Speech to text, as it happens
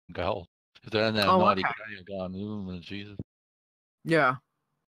gold. If they're in there Oh, 90 okay. grand, you're going, ooh, Jesus. Yeah.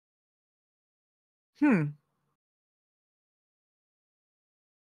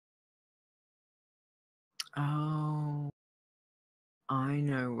 Oh, I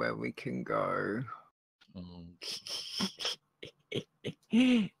know where we can go. Oh,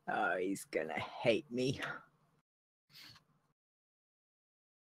 he's gonna hate me.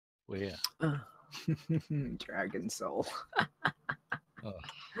 Where? Dragon Soul.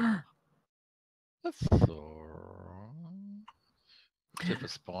 That's tip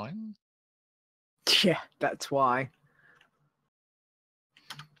of spine. Yeah, that's why.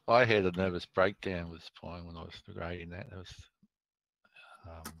 I had a nervous breakdown with spine when I was grading that.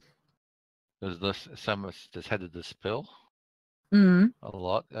 There was this, some of us just had to dispel a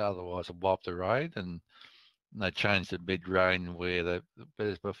lot, otherwise I wiped the raid, and they changed the mid range where the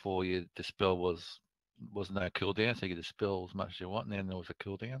before you dispel was no cooldown, so you could dispel as much as you want, and then there was a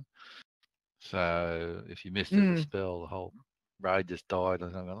cooldown. So if you missed the spell, the whole raid just died,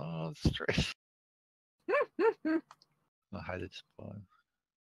 and I'm going, oh, it's stress. I hated spine.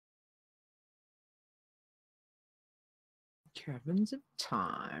 Caverns of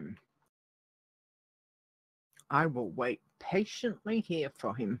Time. I will wait patiently here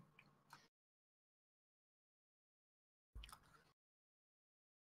for him.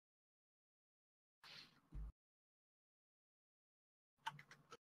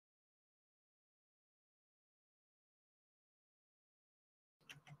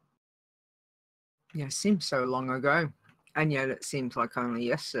 Yeah, it seems so long ago. And yet it seems like only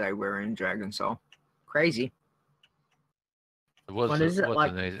yesterday we were in Dragon Soul. Crazy. What is it,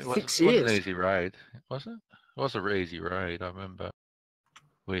 like 6 years? It wasn't an easy raid, was it? It was an easy raid. I remember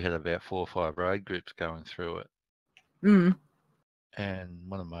we had about 4 or 5 raid groups going through it. And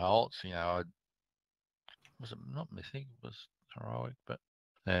one of my alts, was it not Mythic, it was Heroic, but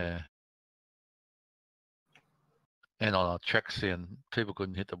yeah. And on Atraxian, people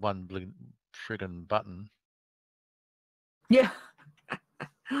couldn't hit the one friggin' button. Yeah.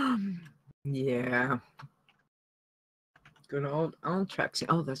 Yeah. Good old Atraxian.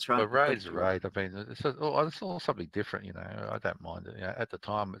 Oh, that's right. But raid's a raid. I mean, it's all something different, I don't mind it. At the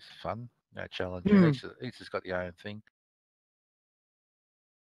time, it's fun, challenging. Each has got the own thing.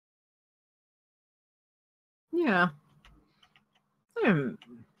 Yeah. I don't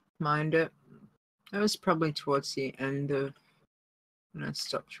mind it. That was probably towards the end of when I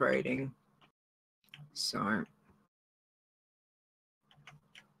stopped trading. So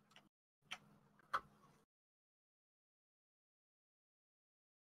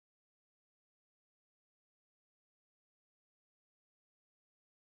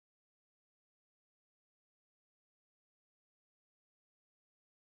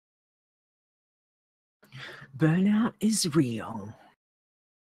burnout is real.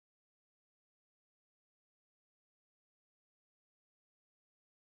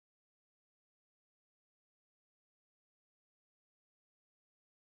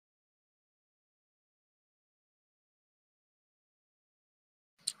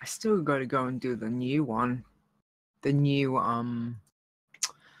 I still got to go and do the new one. The new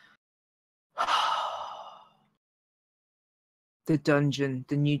the dungeon,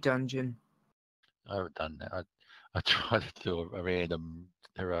 the new dungeon. I haven't done that. I tried to do a random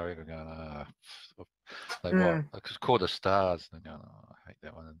heroic. I'm going, like what? It's called the Stars. And I'm going, I hate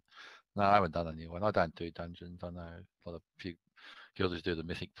that one. And no, I haven't done a new one. I don't do dungeons. I know a lot of few guilds do the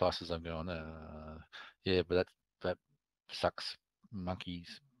Mythic Pluses. I'm going, yeah, but that sucks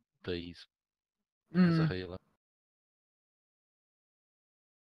monkeys, bees as a healer.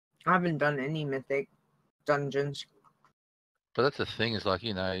 I haven't done any Mythic dungeons. But that's the thing, is like,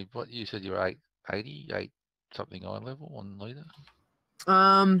 what you said, you're 880, something eye level on leader?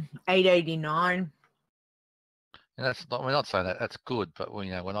 889. And that's not, we're not saying that's good, but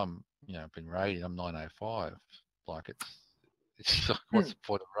when I'm, been raiding, I'm 905. Like it's like, what's the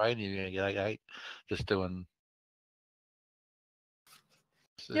point of raiding? You're going to get 88 just doing.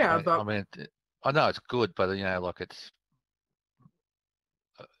 Yeah, but I mean, I know it's good, but like it's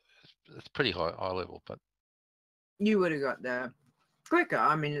pretty high level, but you would have got there quicker.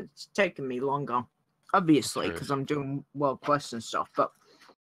 I mean, it's taken me longer, obviously, because I'm doing world quests and stuff. But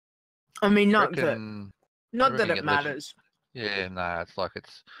I mean, not that it matters. Yeah, no, it's like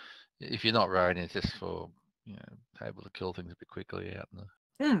if you're not raiding, it's just for able to kill things a bit quickly out in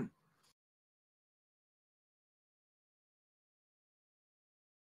the.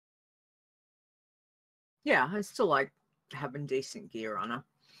 Yeah, I still like having decent gear on her,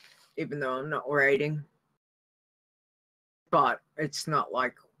 even though I'm not raiding. But it's not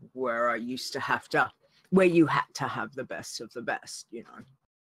like where I used to where you had to have the best of the best,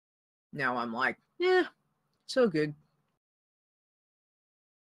 Now I'm like, yeah, it's all good.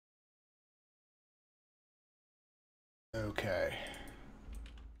 Okay.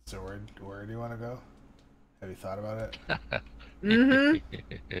 So where do you want to go? Have you thought about it?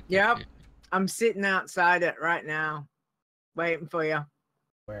 Mm-hmm. Yep. I'm sitting outside it right now, waiting for you.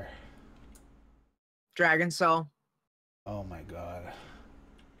 Where? Dragon Soul. Oh my god.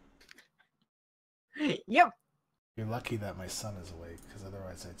 Yep. You're lucky that my son is awake, because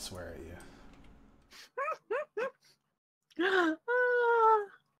otherwise I'd swear at you.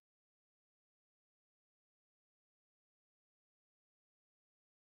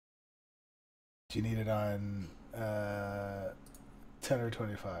 Do you need it on 10 or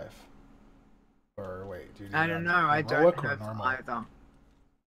 25? Or wait, do you need I it don't on know. I don't heroic or have normal? either.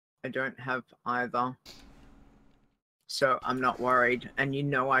 I don't have either. So I'm not worried. And you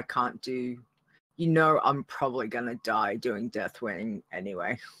know I can't do... You know I'm probably going to die doing Deathwing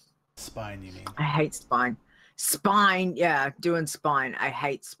anyway. Spine, you mean? I hate spine. Spine, yeah, doing spine. I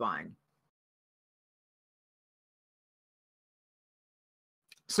hate spine.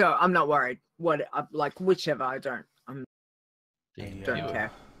 So I'm not worried. What, like, whichever I don't. Don't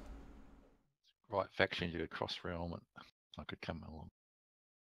care. Right faction, you could cross realm and I could come along.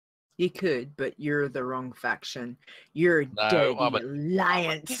 You could, but you're the wrong faction. You're No, dirty I'm a-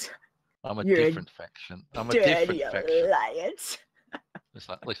 alliance. I'm a You're a different faction. I'm a different faction. Alliance. It's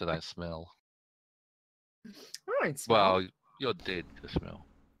like, at least I don't smell. I don't smell. Well, you're dead to smell.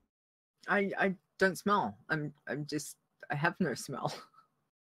 I don't smell. I'm just, I have no smell.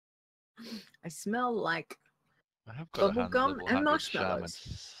 I smell like I have got bubble gum level and 100 marshmallows.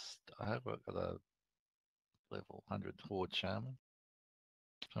 shamans. I have got a level 100 horde shaman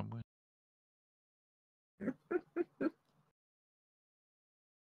somewhere.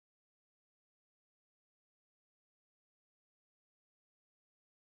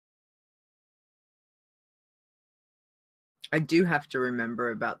 I do have to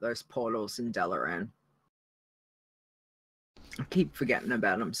remember about those portals in Dalaran. I keep forgetting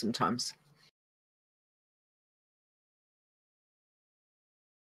about them sometimes.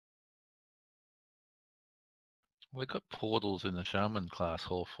 We got portals in the shaman class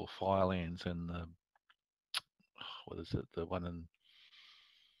hall for Firelands and the what is it? The one in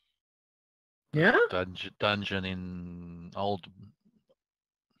Yeah. dungeon in Oldham.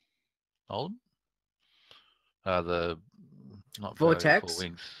 The not Vortex.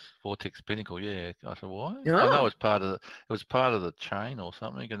 Wings. Vortex Pinnacle, yeah. I said, why? Yeah. I know it was part of the chain or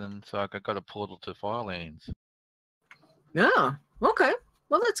something, and then so I got a portal to Firelands. Yeah. Okay.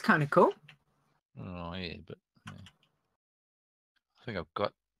 Well, that's kind of cool. Oh yeah, but yeah. I think I've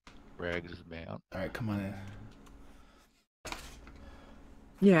got Rags' mount. All right, come on in.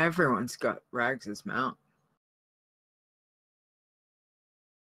 Yeah, everyone's got Rags' mount.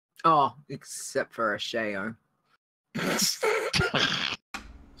 Oh, except for Asheo.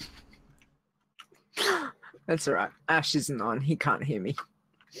 That's all right. Ash isn't on. He can't hear me.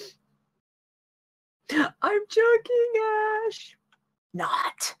 I'm joking, Ash.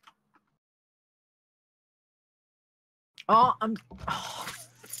 Not. Oh, I'm... Oh.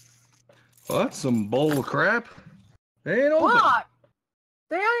 What? Some bowl of crap? They ain't open. What?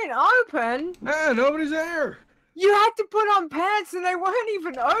 They ain't open? Nah, nobody's there. You had to put on pants and they weren't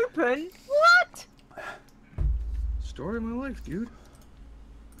even open? What? Story of my life, dude.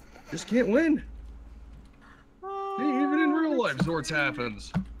 Just can't win. Even in real life, sorts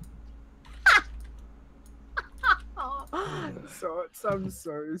happens. Sorts, I'm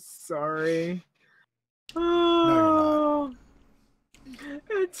so sorry. No,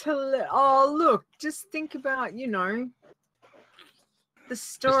 It's hilarious. Oh, look, just think about, you know, the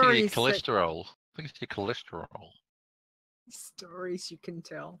stories. Just think of your cholesterol. Think of your cholesterol. Stories you can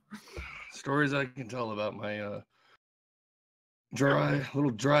tell. Stories I can tell about my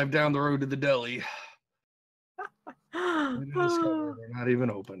little drive down the road to the deli. And I discovered they're not even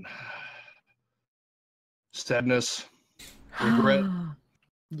open. Sadness, regret.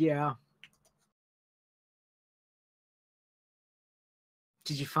 Yeah.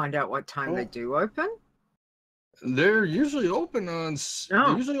 Did you find out what time they do open? They're usually open on.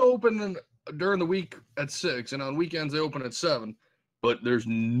 They're usually open during the week at 6, and on weekends they open at 7. But there's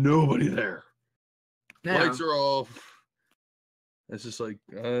nobody there. No. Lights are off. It's just like,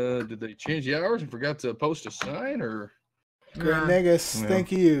 did they change the hours and forgot to post a sign, or? Great Negus,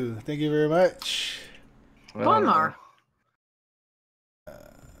 thank you very much. Bummer. I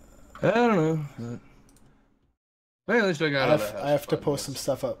don't know. Well, at least I got out of the house. I have to post some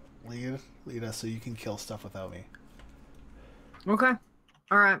stuff up, Lita, so you can kill stuff without me. Okay.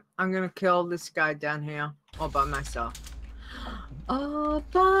 All right. I'm gonna kill this guy down here all by myself. All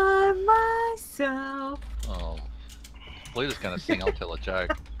by myself. Oh, Lita's gonna sing. I'll tell a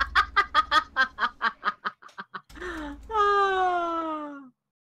joke.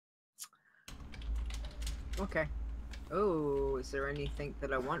 Okay. Oh, is there anything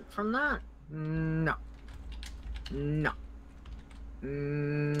that I want from that? No. No.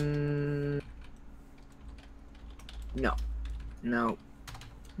 No. No.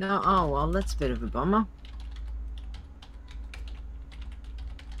 No. Oh, well, that's a bit of a bummer.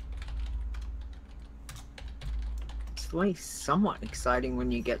 It's at least somewhat exciting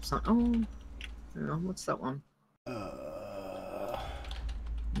when you get some. Oh, no, what's that one?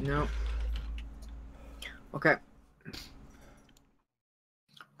 No. Okay.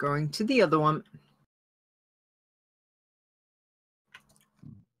 Going to the other one.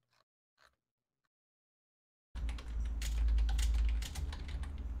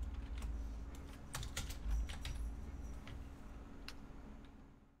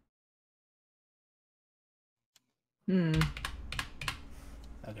 Okay,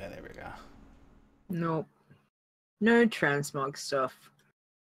 there we go. Nope. No transmog stuff.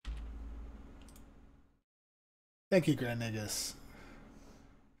 Thank you, Grand Negus.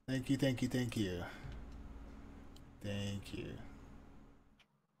 Thank you, thank you, thank you. Thank you.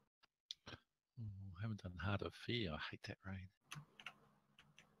 Oh, I haven't done Heart of Fear. I hate that raid.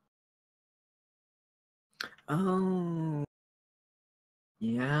 Oh.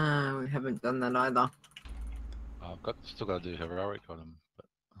 Yeah, we haven't done that either. I've still got to do heroic on them, but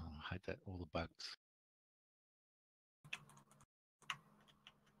oh, I hate that, all the bugs.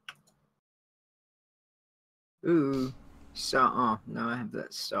 Ooh. So, no, I have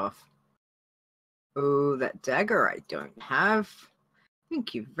that stuff. Oh, that dagger I don't have.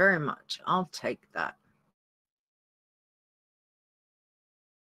 Thank you very much. I'll take that.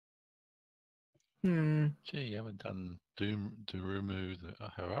 Gee, you haven't done Durumu,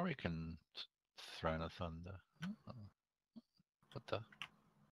 the heroic and Throne of Thunder. Oh. What the?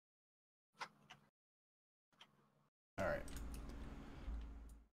 Alright.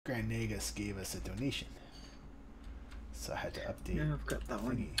 Grand Negus gave us a donation. So I had to update. No, I've got that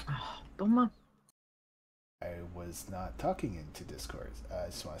one. Thingy. Oh, bummer. I was not talking into Discord. I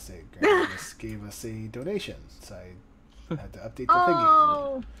just want to say Grand Negus gave us a donation. So I had to update the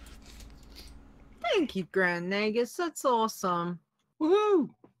thingy. Thank you, Grand Negus. That's awesome. Woohoo!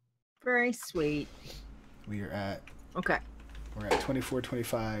 Very sweet. We are at Okay. We're at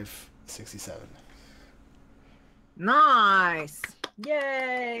 24:25:67. Nice.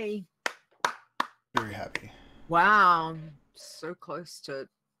 Yay. Very happy. Wow. So close to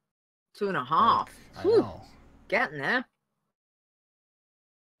 2.5. I know. Getting there.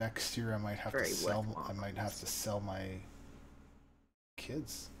 Next year I might have to sell. I might have to sell my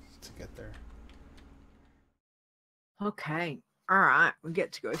kids to get there. Okay. All right. We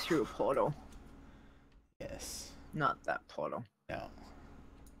get to go through a portal. Yes. Not that portal. No.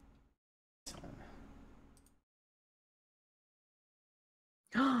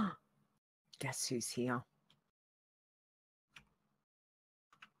 Guess who's here?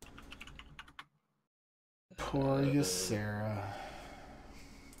 Poor Ysera.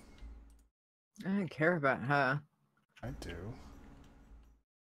 I don't care about her. I do.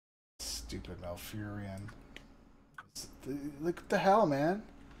 Stupid Malfurion. Look what the hell, man.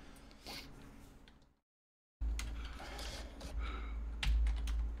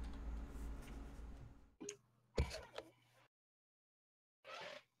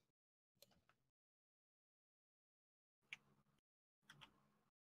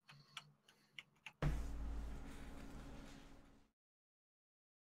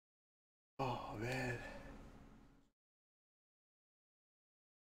 Oh, man.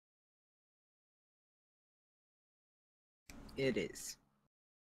 It is.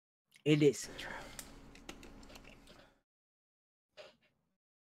 It is a trap.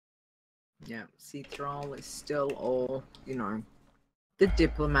 Yeah, see, Thrall is still all, you know, the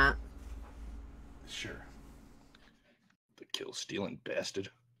diplomat. Sure. The kill stealing bastard.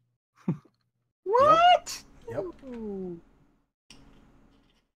 What? Yep.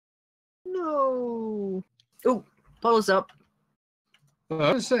 No. Oh, pulls up.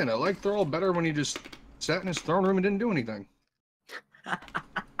 I was saying, I like Thrall better when he just sat in his throne room and didn't do anything.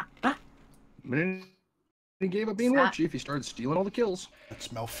 But he gave up being war chief. He started stealing all the kills. That's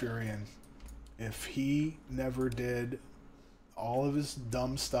Malfurion. If he never did all of his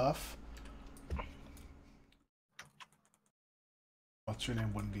dumb stuff, what's her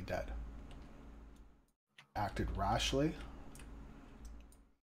name wouldn't be dead. Acted rashly,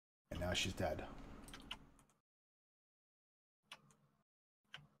 and now she's dead.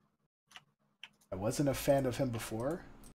 I wasn't a fan of him before,